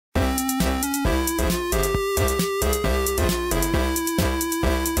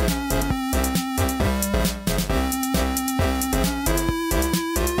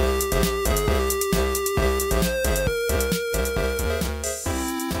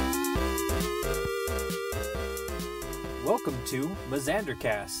Welcome to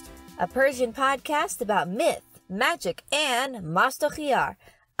MazanderCast, a Persian podcast about myth, magic, and mastochiyar.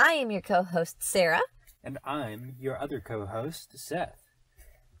 I am your co-host, Sarah. and I'm your other co-host, Seth.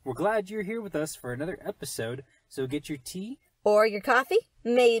 We're glad you're here with us for another episode, so get your tea Or your coffee,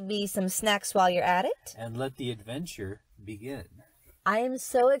 maybe some snacks while you're at it. and let the adventure begin. I am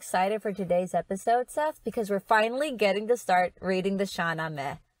so excited for today's episode, Seth, because we're finally getting to start reading the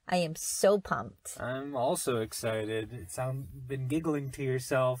Shahnameh. I am so pumped. I'm also excited. Been giggling to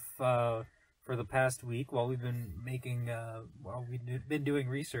yourself for the past week while we've been been doing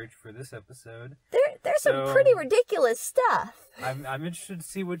research for this episode. There's some pretty ridiculous stuff. I'm interested to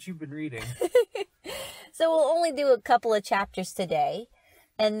see what you've been reading. So we'll only do a couple of chapters today.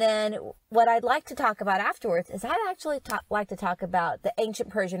 And then what I'd like to talk about afterwards is I'd actually like to talk about the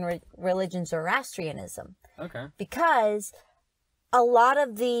ancient Persian religion Zoroastrianism. Okay. Because a lot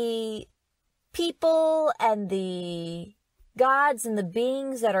of the people and the gods and the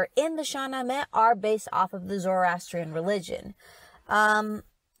beings that are in the Shahnameh are based off of the Zoroastrian religion. I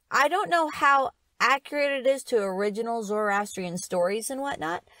don't know how accurate it is to original Zoroastrian stories and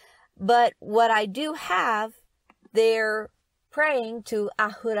whatnot, but what I do have, they're praying to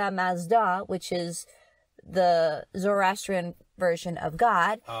Ahura Mazda, which is the Zoroastrian version of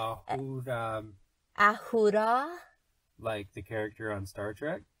God. Ahura. Like the character on Star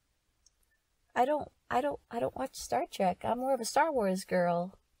Trek? I don't watch Star Trek. I'm more of a Star Wars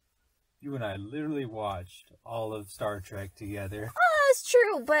girl. You and I literally watched all of Star Trek together. Oh, that's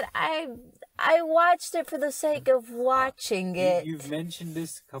true, but I watched it for the sake of watching it. You've mentioned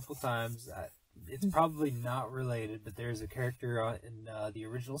this a couple times. It's probably not related, but there's a character in the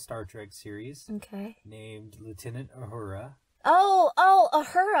original Star Trek series named Lieutenant Uhura. Oh,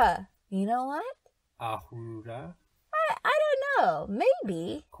 Ahura. You know what? Ahura. I don't know.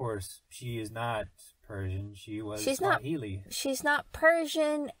 Maybe. Of course, she is not Persian. She was Swahili. She's not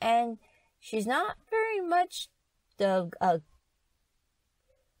Persian, and she's not very much the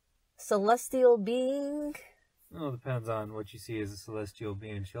celestial being. Well, it depends on what you see as a celestial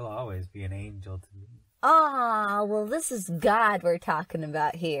being. She'll always be an angel to me. Ah, well, this is God we're talking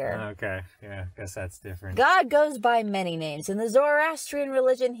about here. Okay, yeah, I guess that's different. God goes by many names. In the Zoroastrian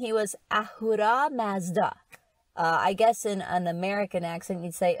religion, he was Ahura Mazda. I guess in an American accent,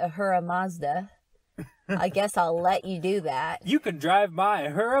 you'd say Ahura Mazda. I guess I'll let you do that. You can drive my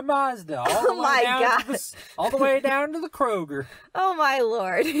Ahura Mazda all the way down to the Kroger. Oh, my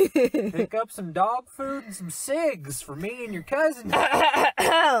Lord. Pick up some dog food and some cigs for me and your cousin. Get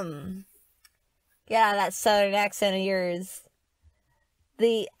out of that southern accent of yours.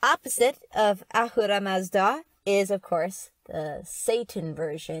 The opposite of Ahura Mazda is, of course, the Satan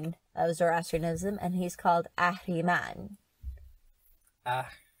version of Zoroastrianism, and he's called Ahriman.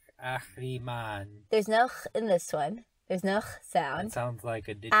 Ahriman. There's no ch in this one. There's no ch sound. It sounds like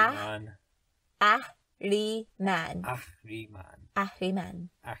a Digimon. Ahriman. Ahriman. Ahriman.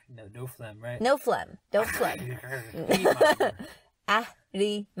 No phlegm, right? No phlegm. Don't phlegm.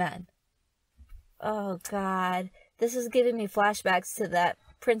 Ahriman. Oh, God. This is giving me flashbacks to that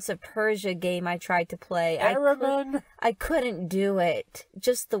Prince of Persia game I tried to play. I couldn't do it.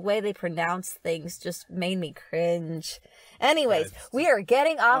 Just the way they pronounce things just made me cringe. Anyways, we are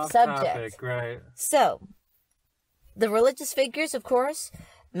getting off subject. Topic, right. So, the religious figures, of course,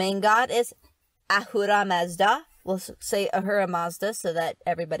 main god is Ahura Mazda. We'll say Ahura Mazda so that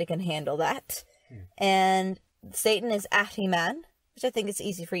everybody can handle that. And Satan is Ahriman, which I think is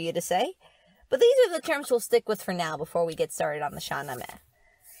easy for you to say. But these are the terms we'll stick with for now before we get started on the Shahnameh.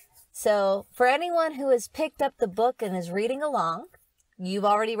 So, for anyone who has picked up the book and is reading along, you've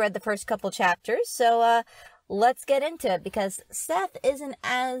already read the first couple chapters, so let's get into it, because Seth isn't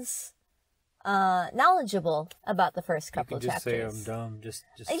as knowledgeable about the first couple chapters. You can just say I'm dumb. Just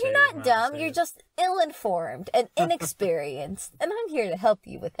You're not dumb, you're just ill-informed and inexperienced, and I'm here to help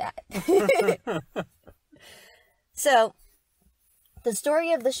you with that. So, the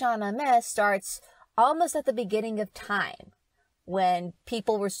story of the Shahnameh starts almost at the beginning of time, when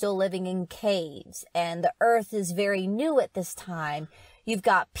people were still living in caves, and the earth is very new at this time. You've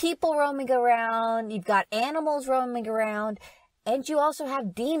got people roaming around, you've got animals roaming around, and you also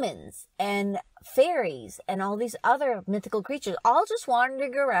have demons and fairies and all these other mythical creatures all just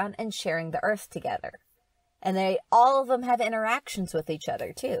wandering around and sharing the earth together. And all of them have interactions with each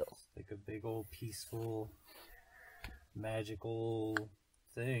other too. Like a big old peaceful, magical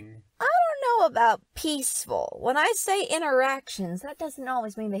thing. I don't know about peaceful. When I say interactions, that doesn't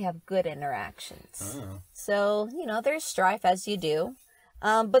always mean they have good interactions. Oh. So, there's strife, as you do.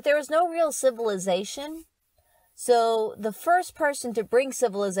 But there was no real civilization. So the first person to bring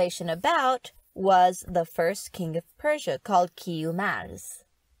civilization about was the first king of Persia, called Keyumars.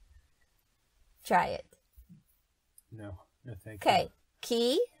 Try it. No, thank you. Okay.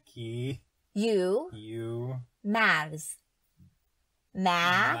 Mars.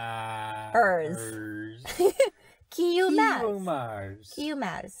 Keyumars.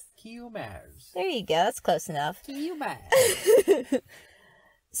 There you go. That's close enough. Keyumars.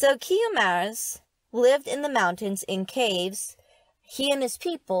 So Keyumars lived in the mountains in caves. He and his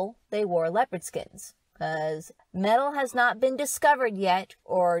people, they wore leopard skins. Because metal has not been discovered yet,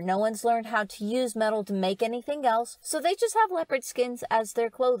 or no one's learned how to use metal to make anything else, so they just have leopard skins as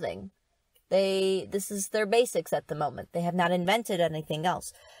their clothing. This is their basics at the moment. They have not invented anything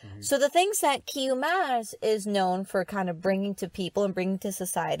else. Mm-hmm. So the things that Keyumars is known for kind of bringing to people and bringing to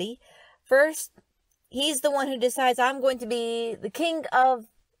society, first, he's the one who decides, I'm going to be the king of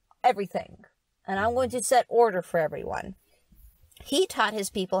everything, and I'm going to set order for everyone. He taught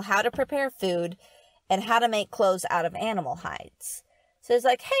his people how to prepare food and how to make clothes out of animal hides. So it's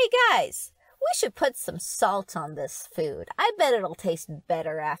like, hey guys, we should put some salt on this food. I bet it'll taste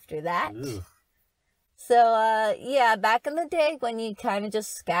better after that. Ugh. So, yeah, back in the day when you kind of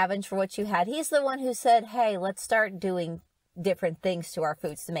just scavenge for what you had, he's the one who said, hey, let's start doing different things to our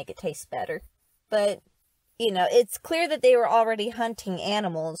foods to make it taste better. But, you know, it's clear that they were already hunting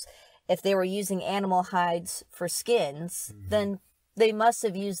animals. If they were using animal hides for skins, then they must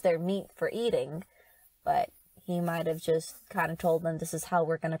have used their meat for eating. But he might have just kind of told them, this is how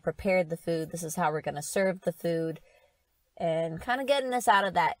we're going to prepare the food, this is how we're going to serve the food, and kind of getting us out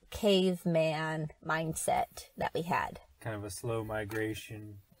of that caveman mindset that we had. Kind of a slow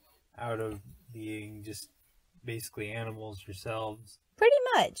migration out of being just basically animals yourselves. Pretty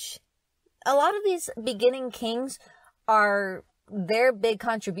much. A lot of these beginning kings their big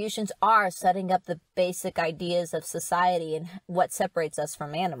contributions are setting up the basic ideas of society and what separates us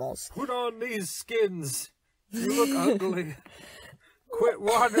from animals. Put on these skins. You look ugly. Quit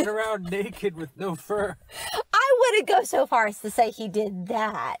wandering around naked with no fur. I wouldn't go so far as to say he did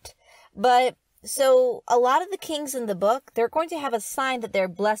that. But, so, a lot of the kings in the book, they're going to have a sign that they're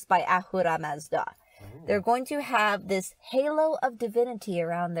blessed by Ahura Mazda. Oh. They're going to have this halo of divinity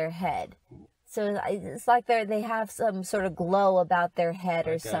around their head. So it's like they have some sort of glow about their head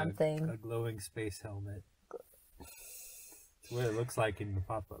like or something. A glowing space helmet. That's what it looks like in the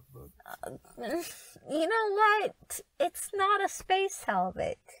pop-up book. You know what? It's not a space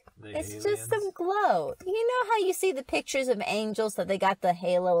helmet. It's just some glow. You know how you see the pictures of angels that they got the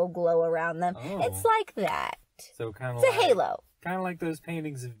halo of glow around them? Oh. It's like that. So kind of it's a halo. Kind of like those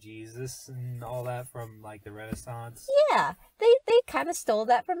paintings of Jesus and all that from, like, the Renaissance. Yeah, they kind of stole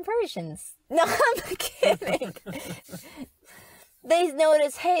that from Persians. No, I'm kidding. They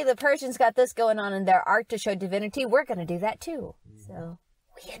noticed, hey, the Persians got this going on in their art to show divinity. We're going to do that, too. So,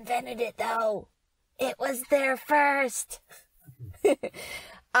 we invented it, though. It was there first.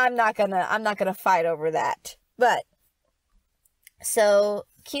 I'm not gonna fight over that. But, so...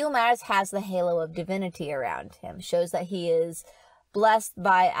 Keyumars has the halo of divinity around him. Shows that he is blessed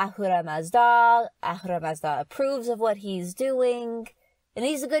by Ahura Mazda. Ahura Mazda approves of what he's doing. And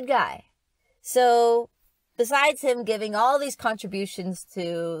he's a good guy. So, besides him giving all these contributions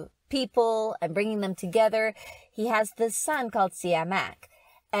to people and bringing them together, he has this son called Shahnameh.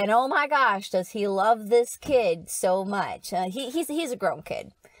 And oh my gosh, does he love this kid so much. He's a grown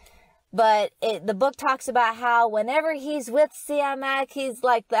kid. But the book talks about how whenever he's with Shahnameh, he's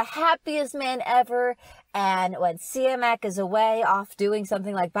like the happiest man ever. And when Shahnameh is away off doing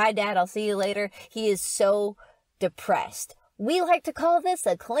something like, bye dad, I'll see you later, he is so depressed. We like to call this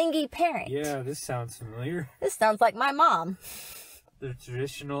a clingy parent. Yeah, this sounds familiar. This sounds like my mom. The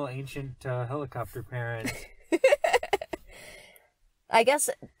traditional ancient helicopter parent. I guess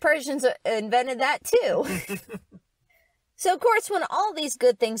Persians invented that too. So, of course, when all these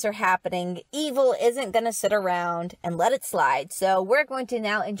good things are happening, evil isn't going to sit around and let it slide. So, we're going to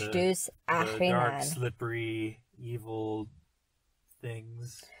now introduce Ahriman. The dark, slippery, evil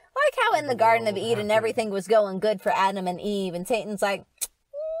things. Like how in the Garden of Eden, everything was going good for Adam and Eve, and Satan's like,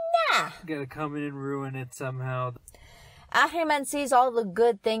 nah. Gotta come in and ruin it somehow. Ahriman sees all the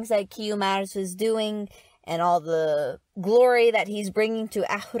good things that Keyumars is doing, and all the glory that he's bringing to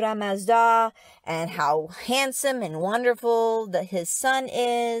Ahura Mazda, and how handsome and wonderful that his son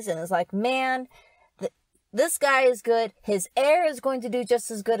is, and it's like, man, this guy is good. His heir is going to do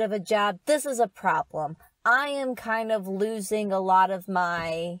just as good of a job. This is a problem. I am kind of losing a lot of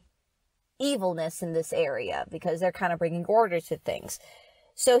my evilness in this area, because they're kind of bringing order to things.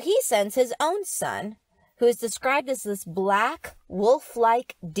 So he sends his own son, who is described as this black,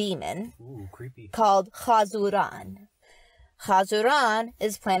 wolf-like demon. Ooh, creepy. Called Khazuran. Hazuran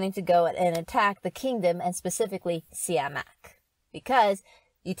is planning to go and attack the kingdom, and specifically Siamak. Because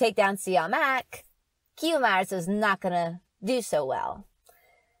you take down Siamak, Keyumars is not going to do so well.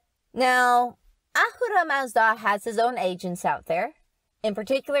 Now, Ahura Mazda has his own agents out there. In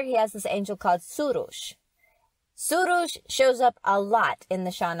particular, he has this angel called Surush. Surush shows up a lot in the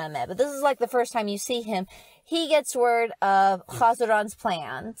Shahnameh, but this is like the first time you see him. He gets word of Hazuran's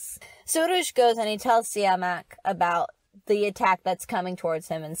plans. Surush goes and he tells Siamak about the attack that's coming towards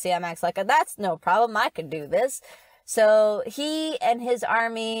him, and Siamak's like, that's no problem, I can do this. So he and his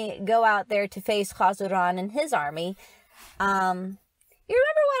army go out there to face Hazuran and his army. You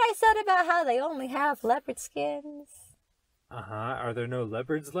remember what I said about how they only have leopard skins? Are there no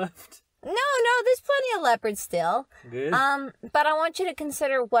leopards left? No, there's plenty of leopards still. Good. But I want you to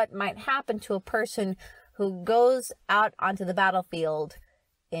consider what might happen to a person who goes out onto the battlefield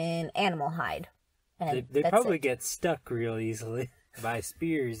in animal hide. And they probably get stuck real easily by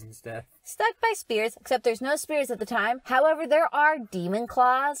spears and stuff. Stuck by spears, except there's no spears at the time. However, there are demon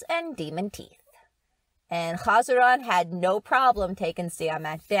claws and demon teeth. And Hazuran had no problem taking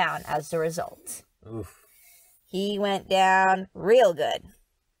Siamak down as a result. Oof. He went down real good.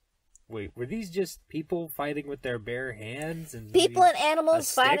 Wait, were these just people fighting with their bare hands? And people and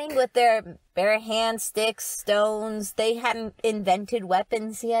animals fighting with their bare hands, sticks, stones. They hadn't invented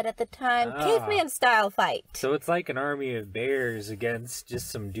weapons yet at the time. Caveman-style fight. So it's like an army of bears against just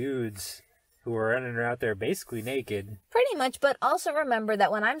some dudes who are running out there basically naked. Pretty much, but also remember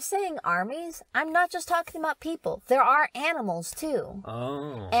that when I'm saying armies, I'm not just talking about people. There are animals, too.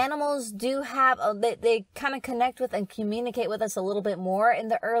 Oh. Animals do have, they kind of connect with and communicate with us a little bit more in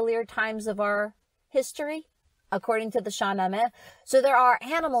the earlier times of our history, according to the Shahnameh. So there are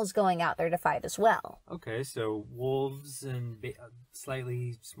animals going out there to fight as well. Okay, so wolves and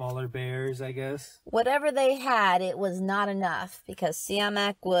slightly smaller bears, I guess. Whatever they had, it was not enough, because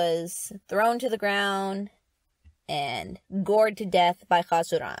Siamak was thrown to the ground and gored to death by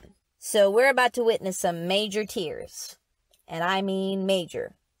Hazuran. So we're about to witness some major tears. And I mean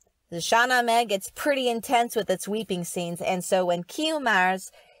major. The Shahnameh gets pretty intense with its weeping scenes, and so when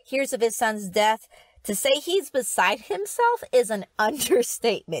Keyumars hears of his son's death, to say he's beside himself is an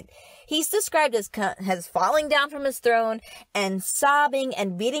understatement. He's described as falling down from his throne and sobbing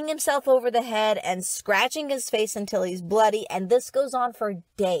and beating himself over the head and scratching his face until he's bloody, and this goes on for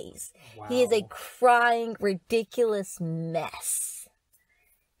days. Wow. He is a crying, ridiculous mess.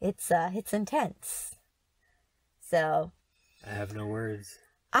 It's intense. So I have no words.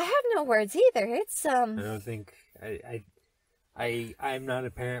 I have no words either. It's I don't think I'm not a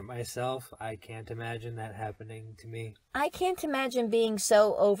parent myself. I can't imagine that happening to me. I can't imagine being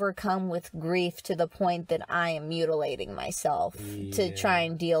so overcome with grief to the point that I am mutilating myself to try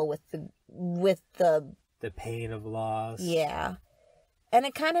and deal with the pain of loss. Yeah. And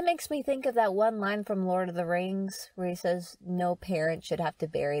it kind of makes me think of that one line from Lord of the Rings where he says no parent should have to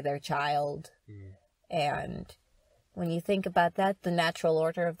bury their child. And when you think about that, the natural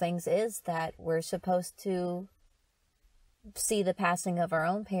order of things is that we're supposed to see the passing of our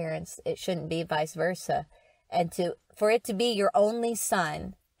own parents. It shouldn't be vice versa. And for it to be your only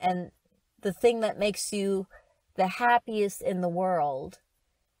son and the thing that makes you the happiest in the world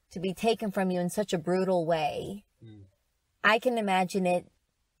to be taken from you in such a brutal way, I can imagine it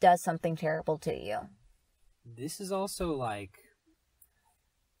does something terrible to you. This is also like,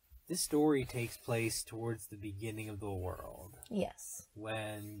 this story takes place towards the beginning of the world. Yes.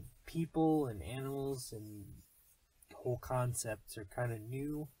 When people and animals and whole concepts are kind of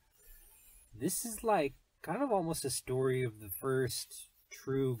new. This is like kind of almost a story of the first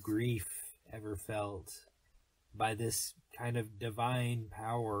true grief ever felt by this kind of divine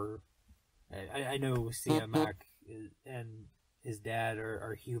power. I know Siamak and his dad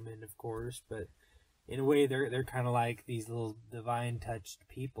are human, of course, but in a way they're kind of like these little divine touched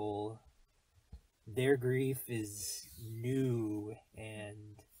people. Their grief is new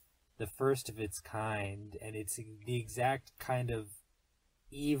and the first of its kind, and it's the exact kind of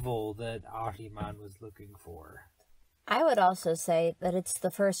evil that Ahriman was looking for. I would also say that it's the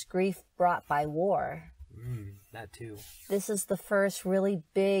first grief brought by war. That too. This is the first really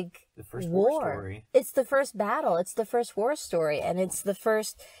big war story. It's the first battle. It's the first war story, and it's the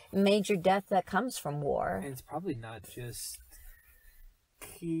first major death that comes from war. And it's probably not just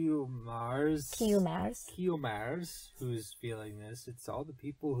Keyumars who's feeling this. It's all the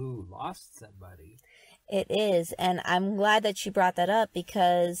people who lost somebody. It is, and I'm glad that you brought that up,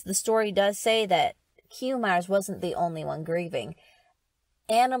 because the story does say that Keyumars wasn't the only one grieving.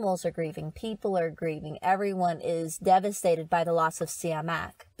 Animals are grieving. People are grieving. Everyone is devastated by the loss of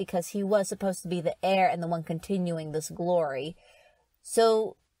Siamak because he was supposed to be the heir and the one continuing this glory.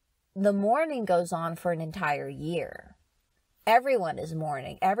 So the mourning goes on for an entire year. Everyone is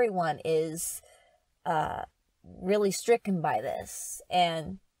mourning. Everyone is really stricken by this.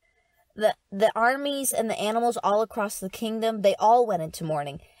 And the armies and the animals all across the kingdom, they all went into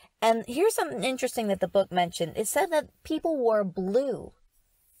mourning. And here's something interesting that the book mentioned. It said that people wore blue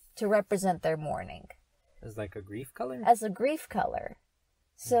to represent their mourning. As like a grief color? As a grief color.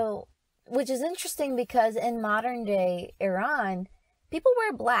 So, which is interesting because in modern day Iran, people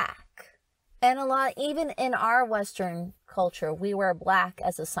wear black. And a lot, even in our Western culture, we wear black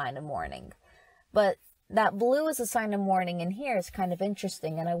as a sign of mourning. But that blue is a sign of mourning in here is kind of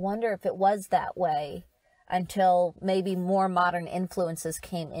interesting. And I wonder if it was that way until maybe more modern influences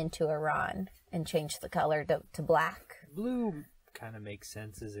came into Iran and changed the color to black. Blue kind of makes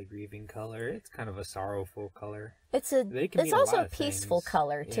sense as a grieving color. It's kind of a sorrowful color. It's also a peaceful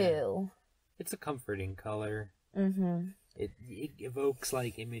color too. It's a comforting color. Mm-hmm. It evokes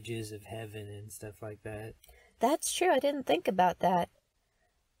like images of heaven and stuff like that. That's true. I didn't think about that.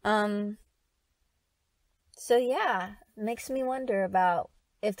 So yeah, makes me wonder about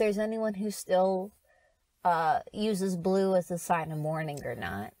if there's anyone who still uses blue as a sign of mourning or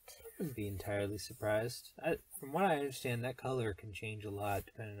not. I wouldn't be entirely surprised. From what I understand, that color can change a lot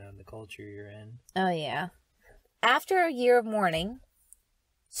depending on the culture you're in. Oh yeah. After a year of mourning,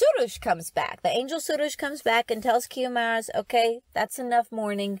 Surush comes back. The angel Surush comes back and tells Keyumars, okay, that's enough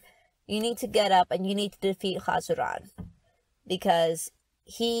mourning. You need to get up and you need to defeat Khazran. Because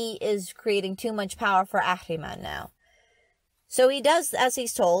he is creating too much power for Ahriman now. So he does as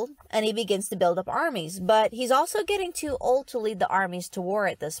he's told, and he begins to build up armies. But he's also getting too old to lead the armies to war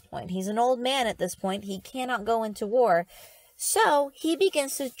at this point. He's an old man at this point. He cannot go into war. So he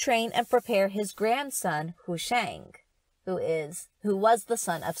begins to train and prepare his grandson, Hushang, who was the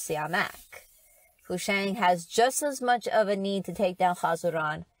son of Siamak. Hushang has just as much of a need to take down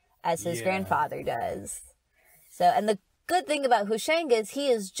Khazran as his grandfather does. So, and the good thing about Hushang is he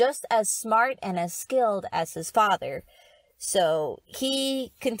is just as smart and as skilled as his father. So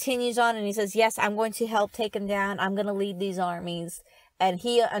he continues on and he says, yes, I'm going to help take him down. I'm going to lead these armies. And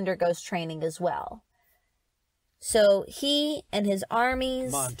he undergoes training as well. So he and his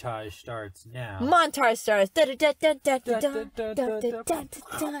armies... Montage starts now. Montage starts.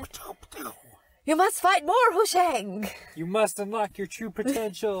 You must fight more, Hushang. You must unlock your true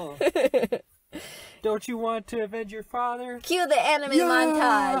potential. Don't you want to avenge your father? Cue the anime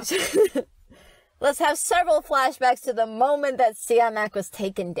montage. Let's have several flashbacks to the moment that Siamak was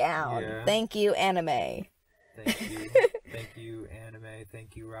taken down. Yeah. Thank you, anime. Thank you. Thank you, anime.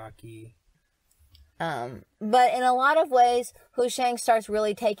 Thank you, Rocky. But in a lot of ways, Hushang starts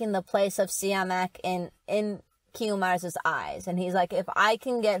really taking the place of Siamak in Keyumars' eyes. And he's like, if I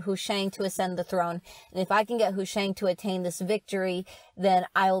can get Hushang to ascend the throne, and if I can get Hushang to attain this victory, then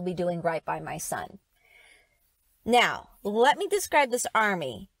I will be doing right by my son. Now, let me describe this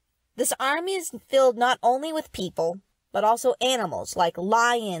army. This army is filled not only with people, but also animals like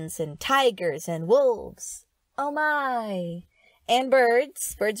lions and tigers and wolves. Oh my. And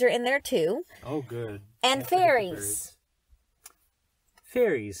birds. Birds are in there too. Oh, good. And fairies.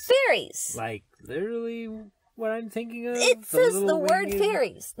 Fairies. Fairies. Like, literally what I'm thinking of? It says the word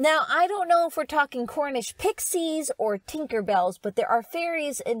fairies. Now, I don't know if we're talking Cornish pixies or Tinkerbells, but there are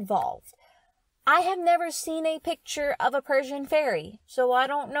fairies involved. I have never seen a picture of a Persian fairy, so I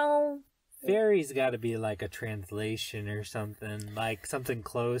don't know. Fairy's got to be like a translation or something, like something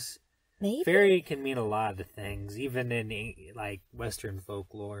close. Maybe. Fairy can mean a lot of things, even in like Western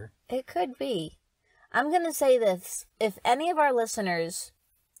folklore. It could be. I'm going to say this. If any of our listeners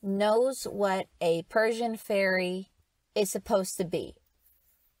knows what a Persian fairy is supposed to be,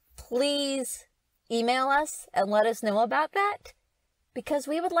 please email us and let us know about that. Because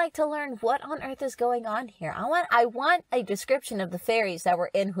we would like to learn what on earth is going on here. I want a description of the fairies that were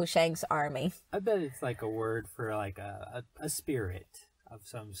in Hushang's army. I bet it's like a word for like a spirit of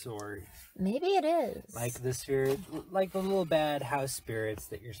some sort. Maybe it is. Like the spirit, like the little bad house spirits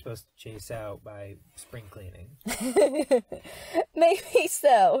that you're supposed to chase out by spring cleaning. Maybe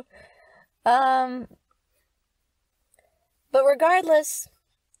so. But regardless,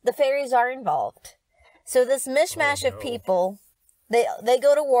 the fairies are involved. So this mishmash of people... They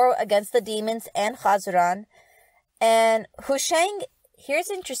go to war against the demons and Khazran. And Hushang, here's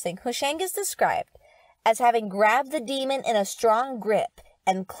interesting. Hushang is described as having grabbed the demon in a strong grip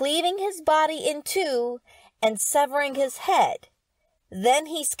and cleaving his body in two and severing his head. Then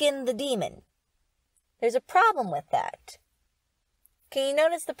he skinned the demon. There's a problem with that. Can you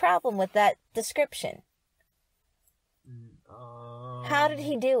notice the problem with that description? How did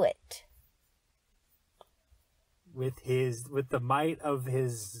he do it? With the might of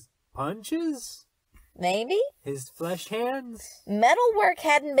his punches? Maybe? His flesh hands? Metalwork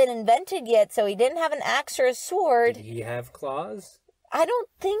hadn't been invented yet, so he didn't have an axe or a sword. Did he have claws? I don't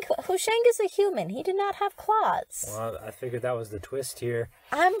think... Hushang is a human. He did not have claws. Well, I figured that was the twist here.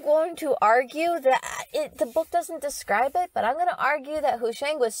 I'm going to argue that... the book doesn't describe it, but I'm going to argue that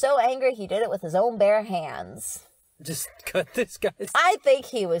Hushang was so angry he did it with his own bare hands. Just cut this guy's... I think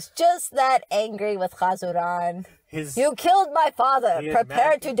he was just that angry with Khazuran. You killed my father.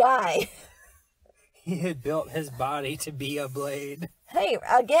 Prepare to die. He had built his body to be a blade. Hey,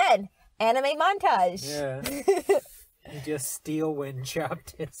 again, anime montage. Yeah. He just steel wind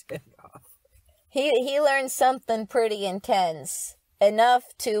chopped his head off. He learned something pretty intense. Enough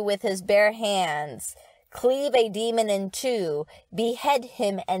to, with his bare hands, cleave a demon in two, behead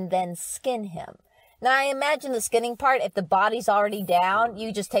him, and then skin him. Now, I imagine the skinning part, if the body's already down,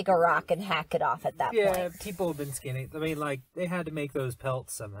 you just take a rock and hack it off at that point. Yeah, people have been skinning. I mean, like, they had to make those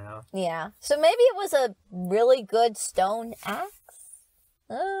pelts somehow. Yeah. So maybe it was a really good stone axe?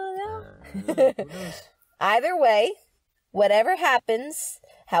 Oh, no. Who knows? Either way, whatever happens,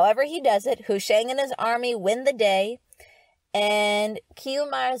 however he does it, Hushang and his army win the day, and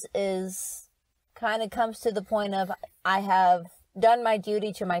Keyumars kind of comes to the point of, I have done my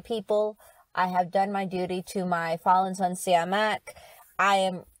duty to my people, I have done my duty to my fallen son Siamak. I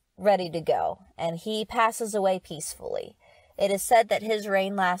am ready to go. And he passes away peacefully. It is said that his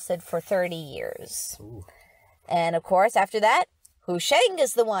reign lasted for 30 years. Ooh. And of course, after that, Hushang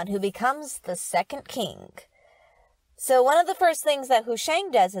is the one who becomes the second king. So one of the first things that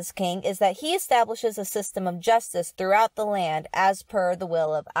Hushang does as king is that he establishes a system of justice throughout the land as per the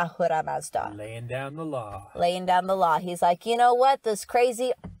will of Ahura Mazda. Laying down the law. Laying down the law. He's like, you know what? This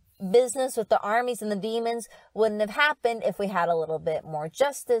crazy business with the armies and the demons wouldn't have happened if we had a little bit more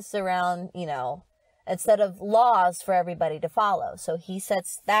justice around, instead of laws for everybody to follow. So he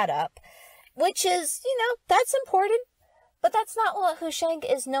sets that up, which is, that's important, but that's not what Hushang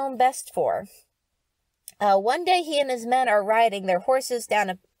is known best for. One day he and his men are riding their horses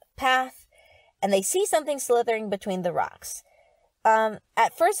down a path, and they see something slithering between the rocks.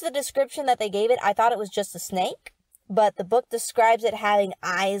 At first, the description that they gave it, I thought it was just a snake. But the book describes it having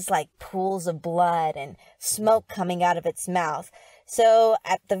eyes like pools of blood and smoke coming out of its mouth. So,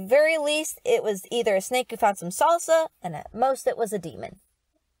 at the very least, it was either a snake who found some salsa, and at most it was a demon.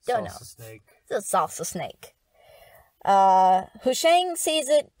 Don't know. Snake. It's a salsa snake. Hushang sees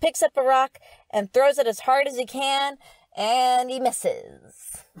it, picks up a rock, and throws it as hard as he can, and he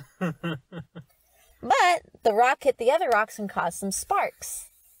misses. But the rock hit the other rocks and caused some sparks.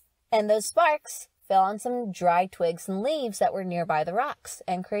 And those sparks fell on some dry twigs and leaves that were nearby the rocks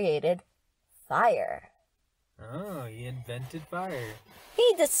and created fire. Oh, he invented fire.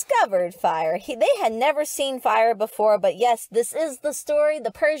 He discovered fire. They had never seen fire before, but yes, this is the story,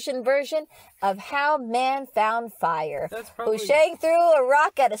 the Persian version of how man found fire. Hushang threw a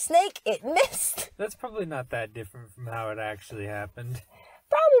rock at a snake, it missed. That's probably not that different from how it actually happened.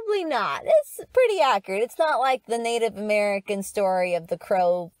 Probably not. It's pretty accurate. It's not like the Native American story of the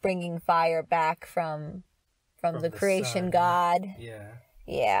crow bringing fire back from the creation sun. God. Yeah.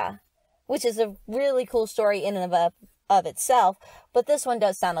 Yeah. Which is a really cool story in and of itself, but this one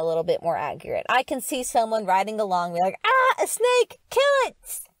does sound a little bit more accurate. I can see someone riding along, be like, a snake! Kill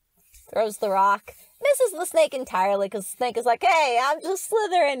it! Throws the rock. Misses the snake entirely, because the snake is like, hey, I'm just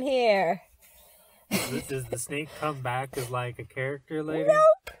slithering here. Does the snake come back as like a character later?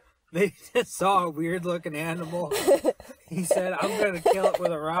 Nope. They just saw a weird looking animal. He said, I'm going to kill it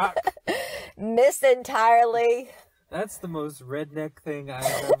with a rock. Missed entirely. That's the most redneck thing I've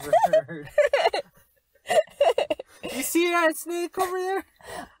ever heard. You see that snake over there?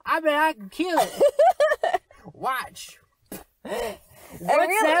 I bet I can kill it. Watch.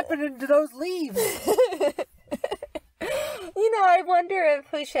 What's happening to those leaves? I wonder if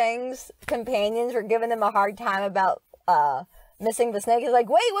Hushang's companions were giving him a hard time about missing the snake. He's like,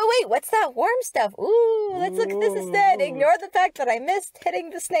 wait, what's that worm stuff? Ooh, let's look at this instead. Ignore the fact that I missed hitting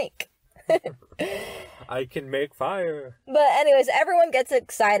the snake. I can make fire. But anyways, everyone gets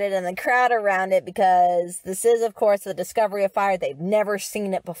excited and the crowd around it because this is, of course, the discovery of fire. They've never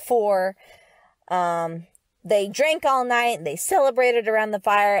seen it before. They drank all night and they celebrated around the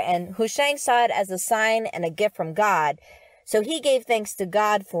fire, and Hushang saw it as a sign and a gift from God. So he gave thanks to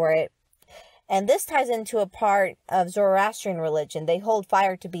God for it. And this ties into a part of Zoroastrian religion. They hold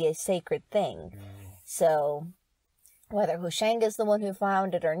fire to be a sacred thing. So whether Hushang is the one who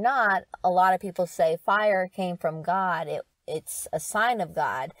found it or not, a lot of people say fire came from God. It's a sign of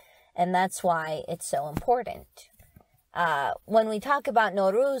God, and that's why it's so important. When we talk about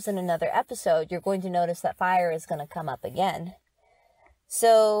Nowruz in another episode, you're going to notice that fire is going to come up again.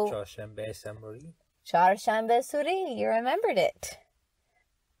 So, Chorshanbe Suri, you remembered it.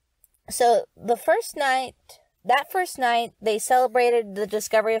 So, that first night, they celebrated the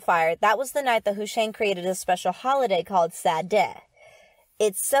discovery of fire. That was the night that Hushang created a special holiday called Sadeh.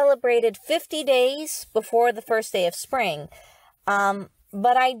 It's celebrated 50 days before the first day of spring.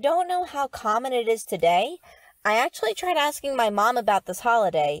 But I don't know how common it is today. I actually tried asking my mom about this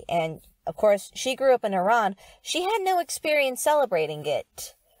holiday, and of course, she grew up in Iran. She had no experience celebrating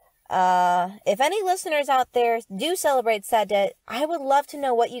it. If any listeners out there do celebrate Sadeh, I would love to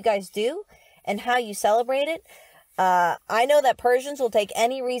know what you guys do and how you celebrate it. I know that Persians will take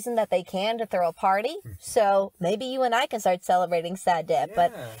any reason that they can to throw a party, so maybe you and I can start celebrating Sadeh,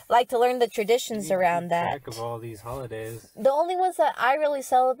 but I'd like to learn the traditions around that. Track of all these holidays. The only ones that I really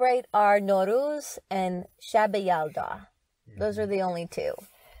celebrate are Nowruz and Shab Yalda. Those are the only two.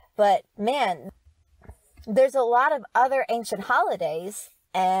 But man, there's a lot of other ancient holidays,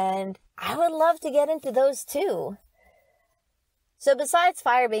 and I would love to get into those too. So besides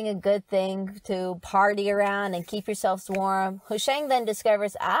fire being a good thing to party around and keep yourselves warm, Hushang then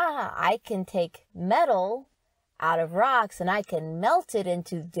discovers, I can take metal out of rocks and I can melt it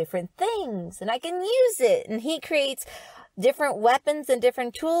into different things and I can use it. And he creates different weapons and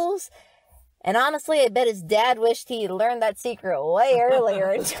different tools. And honestly, I bet his dad wished he learned that secret way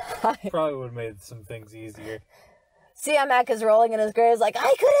earlier in time. Probably would have made some things easier. Siamak is rolling in his grave like,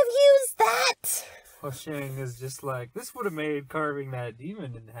 I could have used that! Hushang is just like, this would have made carving that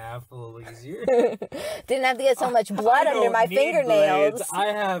demon in half a little easier. Didn't have to get so much blood under my fingernails. Blades. I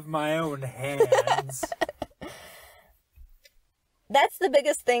have my own hands. That's the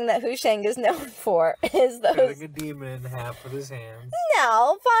biggest thing that Hushang is known for, is those... Cutting a demon in half with his hands.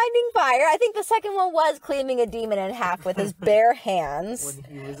 No, finding fire. I think the second one was cleaving a demon in half with his bare hands.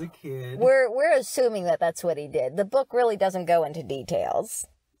 When he was a kid. We're assuming that that's what he did. The book really doesn't go into details.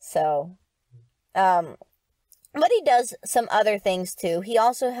 So... but he does some other things too. He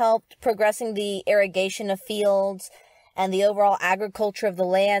also helped progressing the irrigation of fields and the overall agriculture of the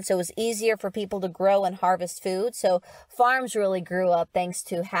land, so it was easier for people to grow and harvest food. So farms really grew up thanks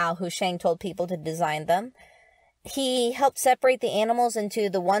to how Hushang told people to design them. He helped separate the animals into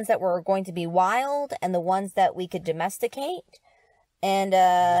the ones that were going to be wild and the ones that we could domesticate. And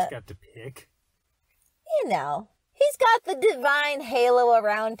He's got to pick. You know. He's got the divine halo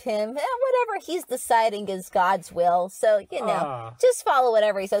around him. And whatever he's deciding is God's will. So, just follow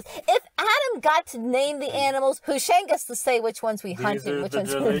whatever he says. If Adam got to name the animals, Hushang gets to say which ones we hunt and which ones...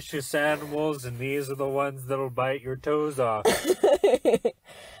 These are the delicious animals, and these are the ones that'll bite your toes off.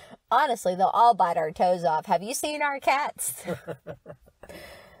 Honestly, they'll all bite our toes off. Have you seen our cats?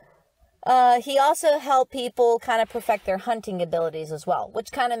 He also helped people kind of perfect their hunting abilities as well,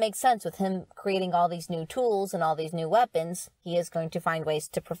 which kind of makes sense with him creating all these new tools and all these new weapons. He is going to find ways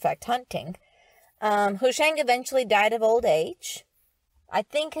to perfect hunting. Hushang eventually died of old age. I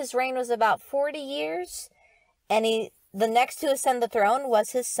think his reign was about 40 years, and the next to ascend the throne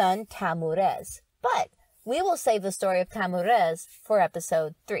was his son Tamurez. But we will save the story of Tamurez for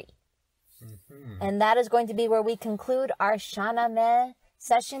episode 3. Mm-hmm. And that is going to be where we conclude our Shahnameh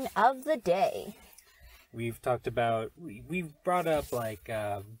session of the day. We've talked about, we've brought up like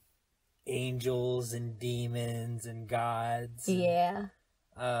angels and demons and gods. Yeah.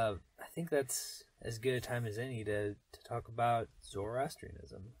 I think that's as good a time as any to talk about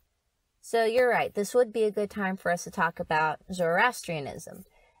Zoroastrianism. So you're right. This would be a good time for us to talk about Zoroastrianism.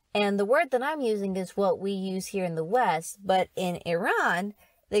 And the word that I'm using is what we use here in the West, but in Iran,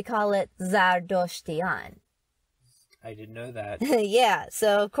 they call it Zardashtian. I didn't know that. Yeah,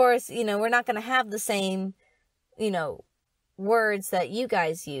 so of course, we're not going to have the same, words that you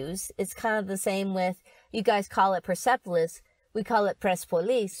guys use. It's kind of the same with, you guys call it Persepolis, we call it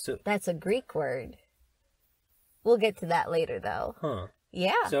Prespolis. So, that's a Greek word. We'll get to that later, though. Huh.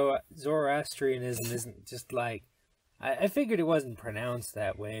 Yeah. So Zoroastrianism isn't just like, I figured it wasn't pronounced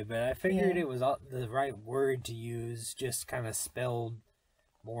that way, but I figured it was the right word to use, just kind of spelled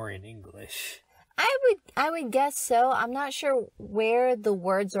more in English. I would guess so. I'm not sure where the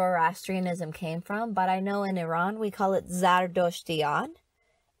word Zoroastrianism came from, but I know in Iran we call it Zardashtian.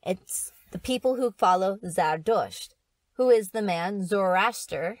 It's the people who follow Zardosht, who is the man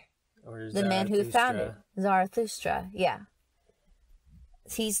Zoroaster, the man who founded Zarathustra. Yeah.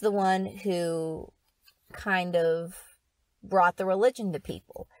 He's the one who kind of brought the religion to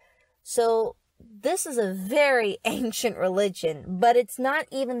people. So this is a very ancient religion, but it's not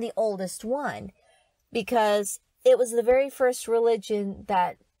even the oldest one. Because it was the very first religion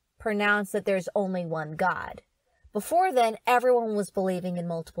that pronounced that there's only one God. Before then, everyone was believing in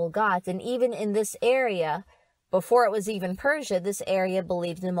multiple gods. And even in this area, before it was even Persia, this area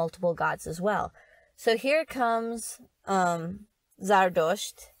believed in multiple gods as well. So here comes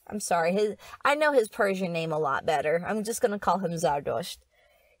Zardosht. I'm sorry, I know his Persian name a lot better. I'm just going to call him Zardosht.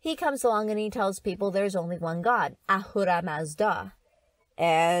 He comes along and he tells people there's only one God, Ahura Mazda.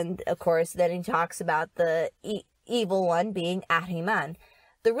 And, of course, then he talks about the evil one being Ahriman.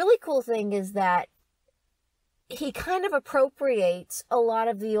 The really cool thing is that he kind of appropriates a lot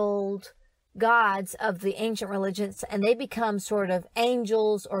of the old gods of the ancient religions, and they become sort of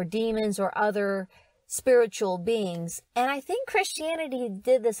angels or demons or other spiritual beings. And I think Christianity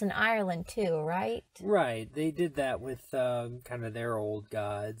did this in Ireland too, right? Right. They did that with kind of their old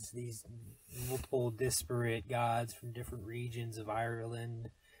gods. These multiple disparate gods from different regions of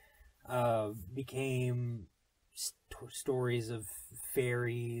Ireland became stories of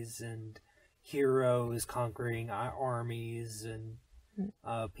fairies and heroes conquering armies and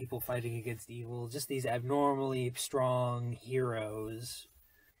people fighting against evil. Just these abnormally strong heroes.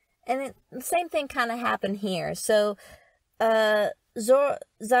 And the same thing kind of happened here. So, Zardosht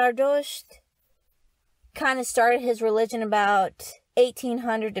kind of started his religion about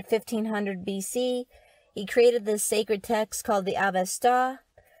 1800 to 1500 BC. He created this sacred text called the Avesta.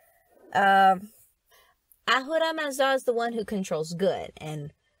 Ahura Mazda is the one who controls good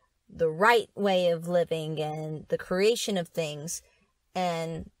and the right way of living and the creation of things.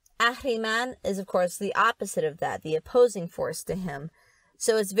 And Ahriman is, of course, the opposite of that, the opposing force to him.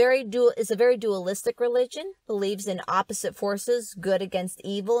 So it's a very dualistic religion, believes in opposite forces, good against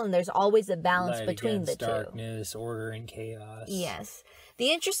evil, and there's always a balance between the two. Darkness, order, and chaos. Yes.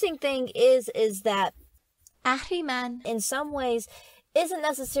 The interesting thing is that Ahriman, in some ways, isn't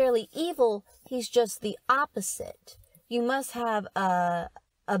necessarily evil, he's just the opposite. You must have a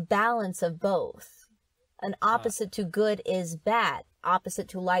balance of both. An opposite to good is bad. Opposite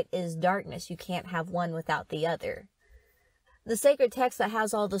to light is darkness. You can't have one without the other. The sacred text that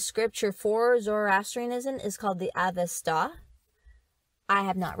has all the scripture for Zoroastrianism is called the Avesta. I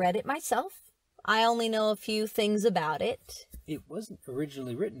have not read it myself. I only know a few things about it. It wasn't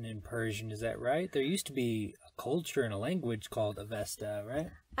originally written in Persian, is that right? There used to be a culture and a language called Avesta, right?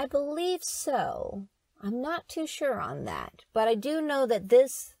 I believe so. I'm not too sure on that. But I do know that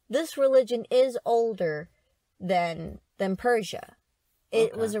this religion is older than Persia.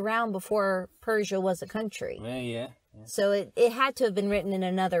 It was around before Persia was a country. Yeah. So it had to have been written in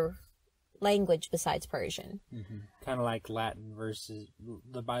another language besides Persian. Mm-hmm. Kind of like Latin versus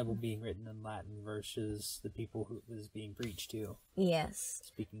the Bible being written in Latin versus the people who it was being preached to. Yes.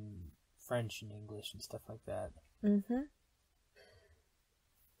 Speaking French and English and stuff like that. Mm-hmm.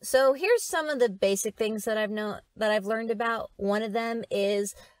 So here's some of the basic things that I've learned about. One of them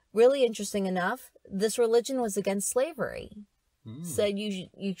is really interesting enough. This religion was against slavery. Said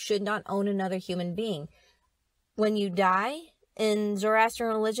you should not own another human being. When you die, in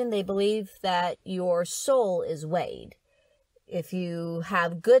Zoroastrian religion, they believe that your soul is weighed. If you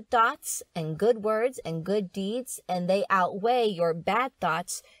have good thoughts and good words and good deeds, and they outweigh your bad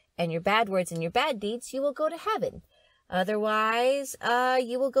thoughts and your bad words and your bad deeds, you will go to heaven. Otherwise,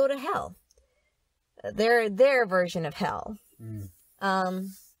 you will go to hell. Their version of hell.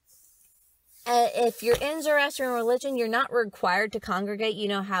 If you're in Zoroastrian religion, you're not required to congregate. You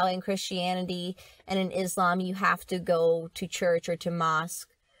know how in Christianity and in Islam, you have to go to church or to mosque,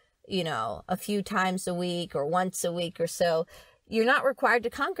 a few times a week or once a week or so. You're not required to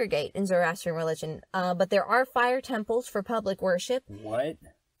congregate in Zoroastrian religion, but there are fire temples for public worship. What?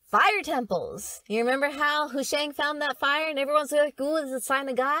 Fire temples. You remember how Hushang found that fire and everyone's like, ooh, it's a sign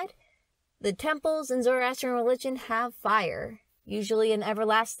of God? The temples in Zoroastrian religion have fire. Usually an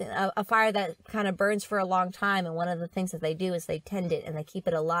everlasting, a fire that kind of burns for a long time. And one of the things that they do is they tend it and they keep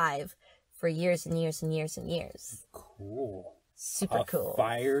it alive for years and years and years and years. Cool. Super cool.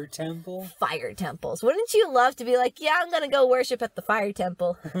 Fire temple? Fire temples. Wouldn't you love to be like, yeah, I'm going to go worship at the fire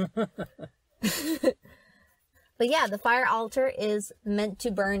temple. But yeah, the fire altar is meant to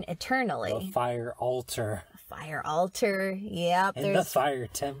burn eternally. The fire altar. Fire altar, yep. And the fire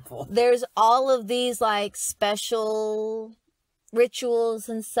temple. There's all of these like special rituals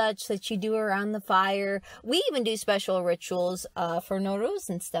and such that you do around the fire. We even do special rituals for Nowruz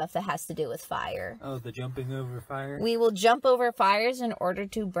and stuff that has to do with fire. Oh, the jumping over fire? We will jump over fires in order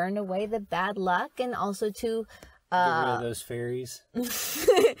to burn away the bad luck and also to... Get rid of those fairies? I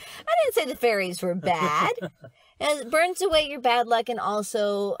didn't say the fairies were bad. It burns away your bad luck and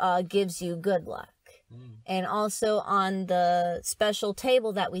also gives you good luck. And also on the special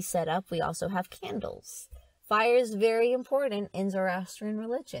table that we set up, we also have candles. fire is very important in Zoroastrian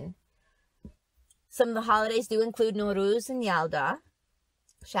religion. Some of the holidays do include Nowruz and Yalda,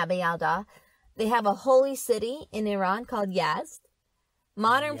 Shab-e Yalda. They have a holy city in Iran called Yazd.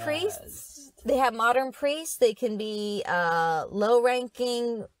 Modern priests, they have modern priests. They can be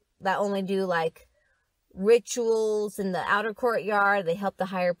low-ranking that only do like rituals in the outer courtyard. They help the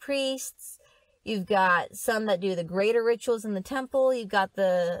higher priests. You've got some that do the greater rituals in the temple. You've got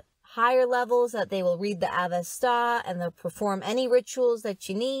the higher levels that they will read the Avesta and they'll perform any rituals that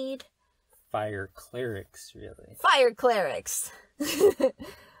you need. Fire clerics, really. Fire clerics.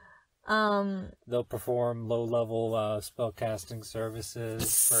 They'll perform low-level spellcasting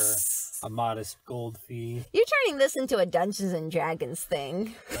services for a modest gold fee. You're turning this into a Dungeons and Dragons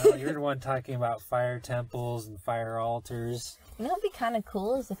thing. Well, you're the one talking about fire temples and fire altars. You know what would be kind of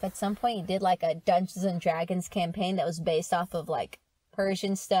cool is if at some point you did like a Dungeons and Dragons campaign that was based off of like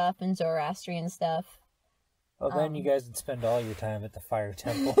Persian stuff and Zoroastrian stuff. Well, then you guys would spend all your time at the fire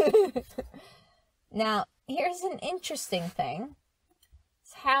temple. Now, here's an interesting thing.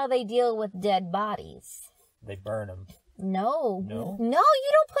 It's how they deal with dead bodies. They burn them. No. No? No,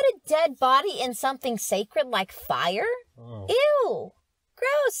 you don't put a dead body in something sacred like fire. Oh. Ew.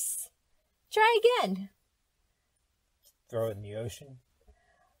 Gross. Try again. Throw it in the ocean.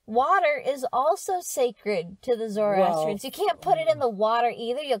 Water is also sacred to the Zoroastrians. You can't put it in the water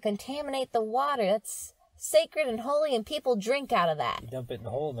either. You'll contaminate the water. That's sacred and holy, and people drink out of that. You dump it in a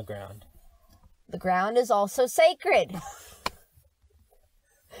hole in the ground. The ground is also sacred.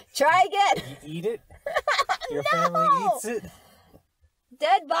 Try again. You eat it? Your family eats it?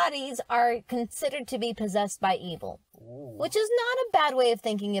 Dead bodies are considered to be possessed by evil. Ooh. Which is not a bad way of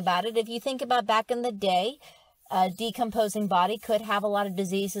thinking about it. If you think about back in the day, a decomposing body could have a lot of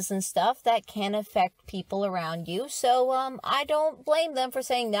diseases and stuff that can affect people around you. So I don't blame them for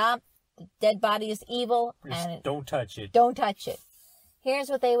saying, nah, the dead body is evil. Just and don't touch it. Don't touch it. Here's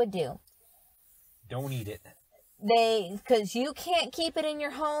what they would do. Don't eat it. Because you can't keep it in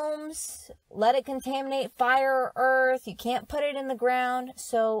your homes, let it contaminate fire or earth, you can't put it in the ground.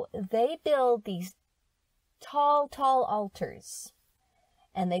 So they build these tall altars.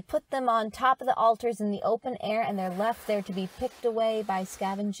 And they put them on top of the altars in the open air, and they're left there to be picked away by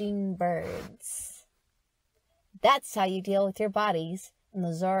scavenging birds. That's how you deal with your bodies in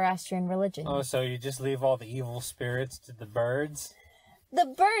the Zoroastrian religion. Oh, so you just leave all the evil spirits to the birds? The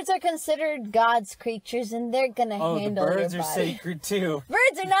birds are considered God's creatures, and they're gonna handle your body. Oh, the birds are sacred too.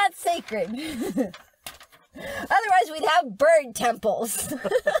 Birds are not sacred. Otherwise, we'd have bird temples.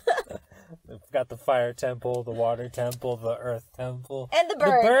 We've got the fire temple, the water temple, the earth temple. And the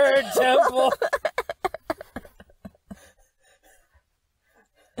bird. The bird temple.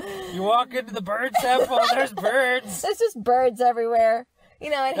 You walk into the bird temple, there's birds. There's just birds everywhere. You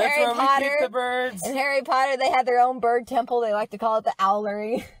know, in That's Harry where Potter. we keep the birds. In Harry Potter, they had their own bird temple. They like to call it the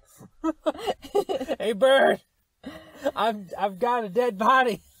Owlery. Hey, bird. I've got a dead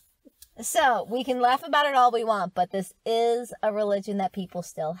body. So, we can laugh about it all we want, but this is a religion that people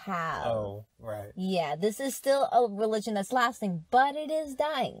still have. Oh, right. Yeah, this is still a religion that's lasting, but it is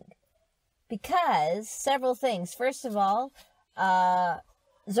dying. Because several things. First of all,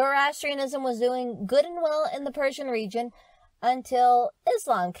 Zoroastrianism was doing good and well in the Persian region until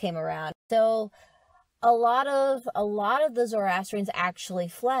Islam came around. So a lot of the Zoroastrians actually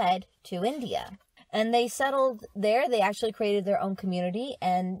fled to India. And they settled there. They actually created their own community,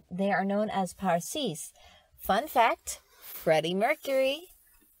 and they are known as Parsis. Fun fact, Freddie Mercury,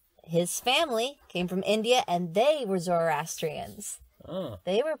 his family came from India, and they were Zoroastrians. Oh.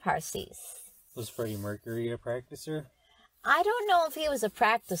 They were Parsis. Was Freddie Mercury a practicer? I don't know if he was a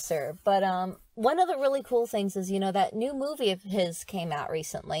practicer, but one of the really cool things is, you know, that new movie of his came out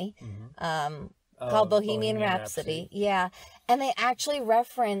recently, called Bohemian Rhapsody. Yeah, and they actually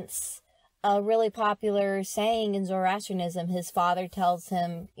reference a really popular saying in Zoroastrianism. His father tells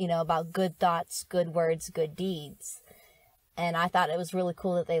him, you know, about good thoughts, good words, good deeds. And I thought it was really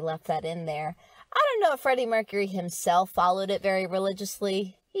cool that they left that in there. I don't know if Freddie Mercury himself followed it very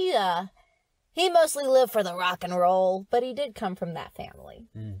religiously. He mostly lived for the rock and roll, but he did come from that family.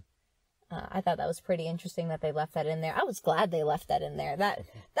 I thought that was pretty interesting that they left that in there. I was glad they left that in there. That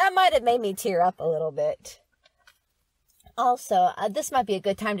might have made me tear up a little bit. Also, this might be a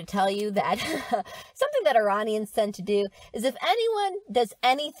good time to tell you that something that Iranians tend to do is if anyone does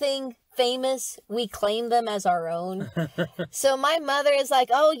anything famous, we claim them as our own. So my mother is like,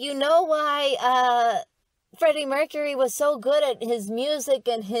 oh, you know why Freddie Mercury was so good at his music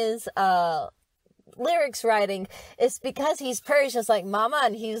and his lyrics writing? It's because he's Persian. It's like, Mama,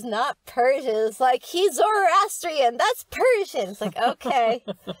 and he's not Persian. It's like, he's Zoroastrian. That's Persian. It's like, okay.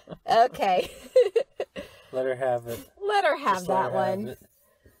 Okay. Let her have it. Let her have that one.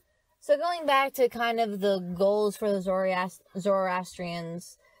 So going back to kind of the goals for the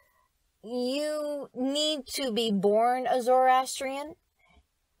Zoroastrians, you need to be born a Zoroastrian.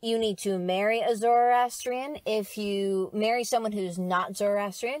 You need to marry a Zoroastrian. If you marry someone who's not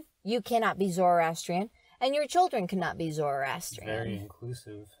Zoroastrian, you cannot be Zoroastrian. And your children cannot be Zoroastrian. Very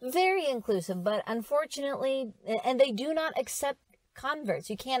inclusive. Very inclusive, but unfortunately, and they do not accept converts.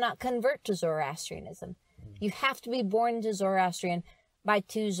 You cannot convert to Zoroastrianism. You have to be born into Zoroastrian by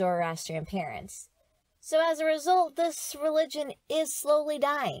 2 Zoroastrian parents. So as a result, this religion is slowly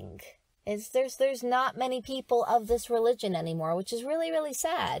dying. There's not many people of this religion anymore, which is really, really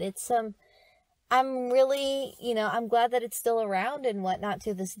sad. I'm really, I'm glad that it's still around and whatnot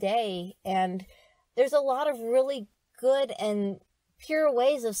to this day. And there's a lot of really good and pure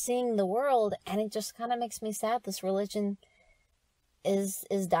ways of seeing the world. And it just kind of makes me sad this religion is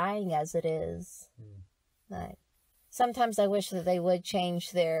dying as it is. But sometimes I wish that they would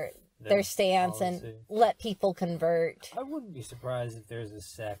change their stance policy. And let people convert. I wouldn't be surprised if there's a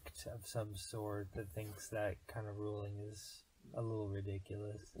sect of some sort that thinks that kind of ruling is a little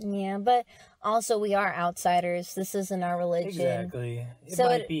ridiculous. Yeah, but also we are outsiders. This isn't our religion. Exactly.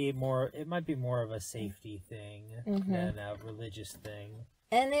 It might be more of a safety thing than a religious thing.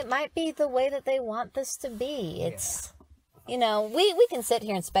 And it might be the way that they want this to be. It's we can sit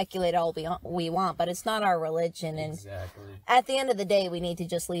here and speculate all we want, but it's not our religion. And exactly. At the end of the day, we need to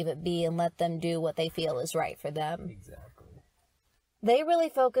just leave it be and let them do what they feel is right for them. Exactly. They really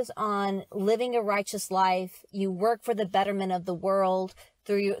focus on living a righteous life. You work for the betterment of the world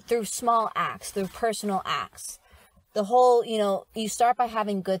through small acts, through personal acts. The whole, you start by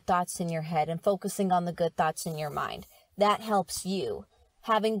having good thoughts in your head and focusing on the good thoughts in your mind. That helps you.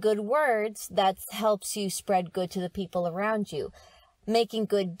 Having good words, that helps you spread good to the people around you. Making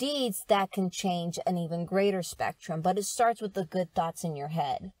good deeds, that can change an even greater spectrum, but it starts with the good thoughts in your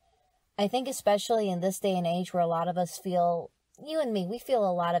head. I think especially in this day and age where a lot of us feel, you and me, we feel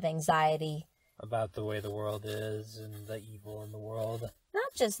a lot of anxiety. About the way the world is and the evil in the world.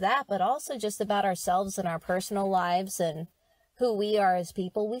 Not just that, but also just about ourselves and our personal lives and who we are as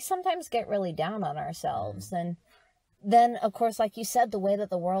people. We sometimes get really down on ourselves. And then, of course, like you said, the way that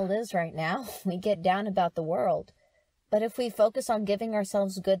the world is right now, we get down about the world. But if we focus on giving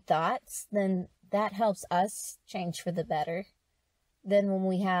ourselves good thoughts, then that helps us change for the better. Then when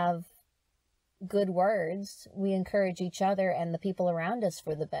we have good words, we encourage each other and the people around us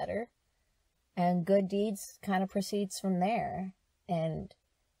for the better. And good deeds kind of proceeds from there. And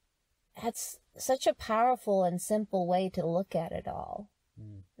that's such a powerful and simple way to look at it all.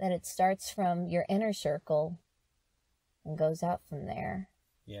 That it starts from your inner circle and goes out from there.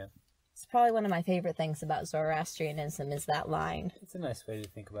 Yeah. It's probably one of my favorite things about Zoroastrianism is that line. It's a nice way to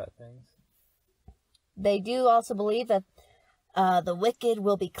think about things. They do also believe that the wicked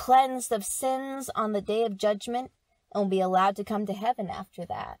will be cleansed of sins on the day of judgment and will be allowed to come to heaven after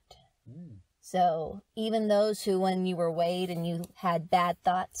that. So even those who, when you were weighed and you had bad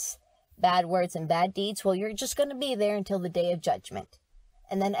thoughts, bad words, and bad deeds, well, you're just going to be there until the day of judgment.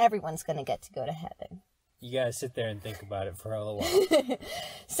 And then everyone's going to get to go to heaven. You gotta sit there and think about it for a little while.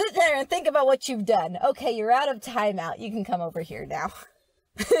 Sit there and think about what you've done. Okay, you're out of timeout. You can come over here now.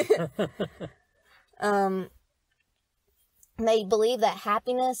 They believe that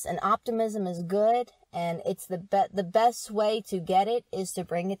happiness and optimism is good, and it's the best way to get it is to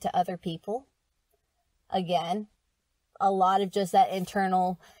bring it to other people. Again, a lot of just that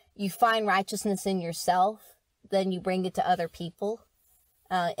internal, you find righteousness in yourself, then you bring it to other people.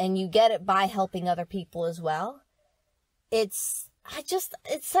 And you get it by helping other people as well. It's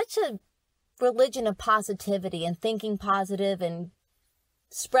such a religion of positivity and thinking positive and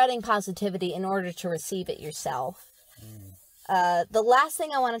spreading positivity in order to receive it yourself. The last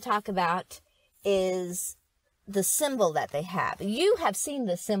thing I want to talk about is the symbol that they have. You have seen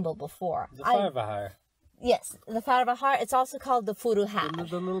this symbol before. The Farvahar. Yes, the Farvahar. It's also called the Furuhar.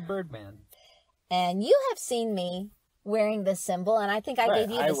 The little bird man. And you have seen me wearing this symbol, and I think I gave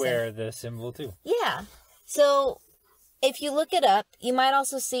you the symbol. I wear the symbol too. Yeah. So, if you look it up, you might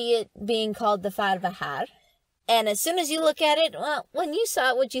also see it being called the Farvahar. And as soon as you look at it, well, when you saw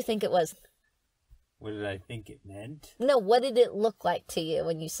it, what did you think it was? What did I think it meant? No, what did it look like to you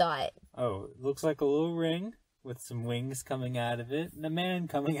when you saw it? Oh, it looks like a little ring with some wings coming out of it, and a man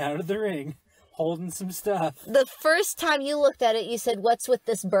coming out of the ring, holding some stuff. The first time you looked at it, you said, "What's with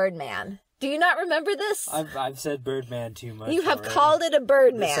this bird man?" Do you not remember this? I've said Birdman too much. You have already. called it a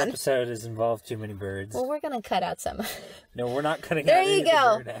Birdman. This episode has involved too many birds. Well, we're going to cut out some. No, we're not cutting there out any you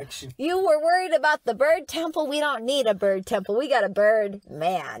go. of the bird action. You were worried about the bird temple. We don't need a bird temple. We got a bird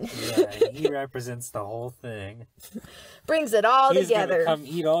man. Yeah, he represents the whole thing. Brings it all He's together. He's going to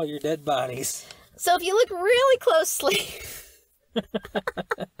come eat all your dead bodies. So if you look really closely...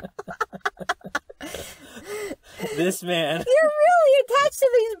 This man... You're really attached to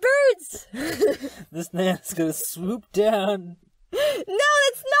these birds. This man's going to swoop down. No,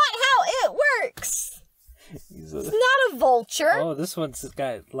 that's not how it works. It's not a vulture. Oh, this one's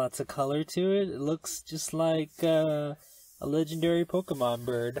got lots of color to it. It looks just like a legendary Pokemon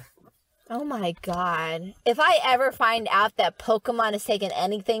bird. Oh my god. If I ever find out that Pokemon has taken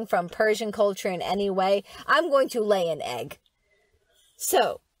anything from Persian culture in any way, I'm going to lay an egg.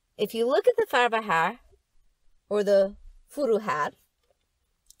 So, if you look at the Farbahar, or the Furuhar,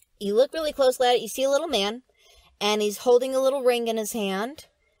 you look really closely at it, you see a little man, and he's holding a little ring in his hand,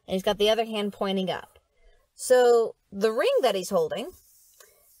 and he's got the other hand pointing up. So, the ring that he's holding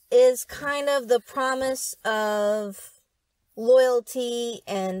is kind of the promise of loyalty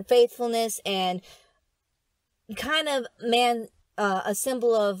and faithfulness, and kind of a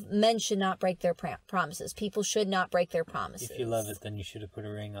symbol of men should not break their promises. People should not break their promises. If you love it, then you should have put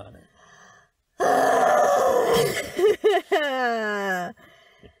a ring on it.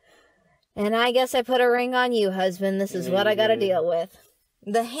 And I guess I put a ring on you, husband. This is what I gotta deal with.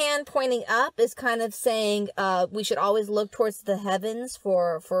 The hand pointing up is kind of saying we should always look towards the heavens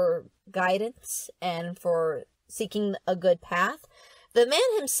for guidance and for seeking a good path. The man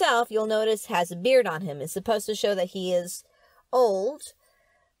himself, you'll notice, has a beard on him. It's supposed to show that he is old.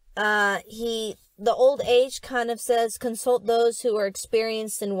 The old age kind of says, consult those who are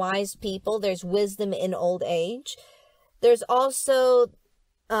experienced and wise people. There's wisdom in old age. There's also,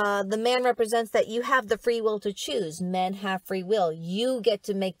 the man represents that you have the free will to choose. Men have free will. You get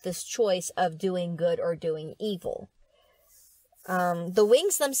to make this choice of doing good or doing evil. The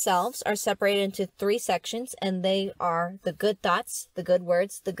wings themselves are separated into 3 sections, and they are the good thoughts, the good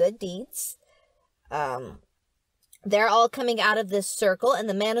words, the good deeds. They're all coming out of this circle, and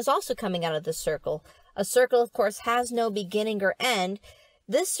the man is also coming out of this circle. A circle, of course, has no beginning or end.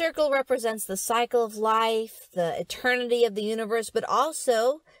 This circle represents the cycle of life, the eternity of the universe, but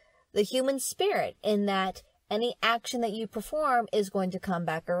also the human spirit, in that any action that you perform is going to come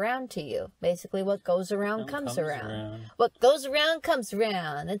back around to you. Basically, what goes around comes around. What goes around comes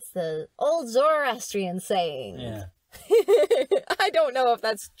around. It's the old Zoroastrian saying. Yeah. I don't know if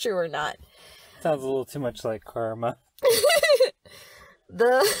that's true or not. Sounds a little too much like karma.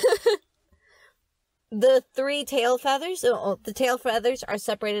 The 3 tail feathers, the tail feathers are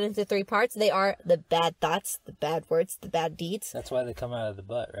separated into 3 parts. They are the bad thoughts, the bad words, the bad deeds. That's why they come out of the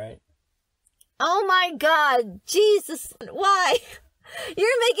butt, right? Oh my god, Jesus, why?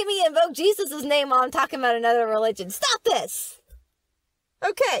 You're making me invoke Jesus' name while I'm talking about another religion. Stop this!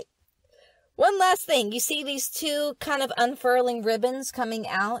 Okay. One last thing. You see these 2 kind of unfurling ribbons coming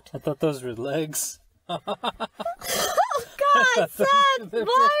out? I thought those were legs. Oh, God, Seth! Why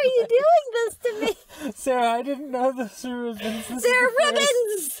are you doing this to me? Sarah, I didn't know those were ribbons. They're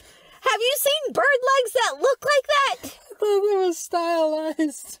ribbons! Have you seen bird legs that look like that? I thought they were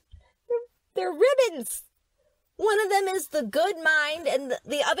stylized. They're ribbons. One of them is the good mind, and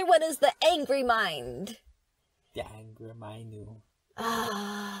the other one is the angry mind. The angry mind.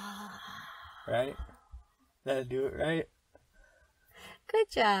 Ah. Right? Did I do it right? Good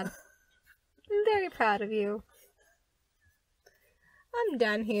job. I'm very proud of you. I'm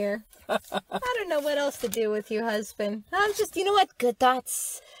done here. I don't know what else to do with you, husband. I'm just, you know what? Good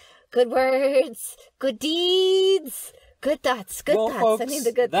thoughts, good words, good deeds, good thoughts, good thoughts. Folks, I need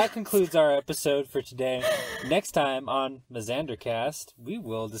the good that thoughts. concludes our episode for today. Next time on MazanderCast, we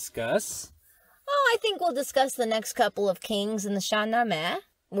will discuss... Oh, I think we'll discuss the next couple of kings in the Shahnameh.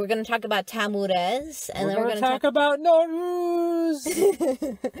 We're going to talk about Tammuz, and then we're going to talk about Nowruz.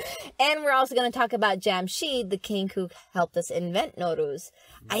 And we're also going to talk about Jamshid, the king who helped us invent Nowruz.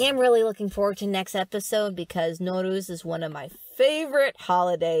 I am really looking forward to next episode because Nowruz is one of my favorite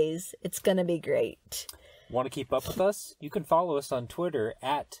holidays. It's going to be great. Want to keep up with us? You can follow us on Twitter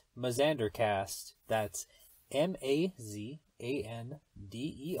at MazanderCast. That's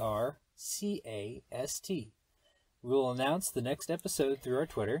MazanderCast. We will announce the next episode through our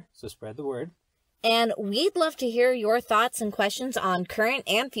Twitter, so spread the word. And we'd love to hear your thoughts and questions on current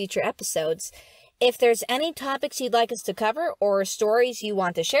and future episodes. If there's any topics you'd like us to cover or stories you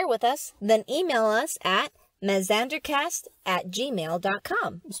want to share with us, then email us at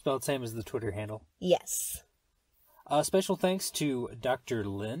MazanderCast@gmail.com. Spelled same as the Twitter handle. Yes. Special thanks to Dr.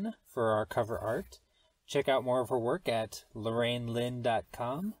 Lynn for our cover art. Check out more of her work at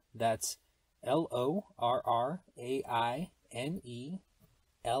LorraineLynn.com. That's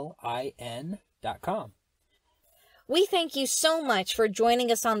LorraineLIN.com. We thank you so much for joining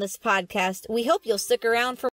us on this podcast. We hope you'll stick around for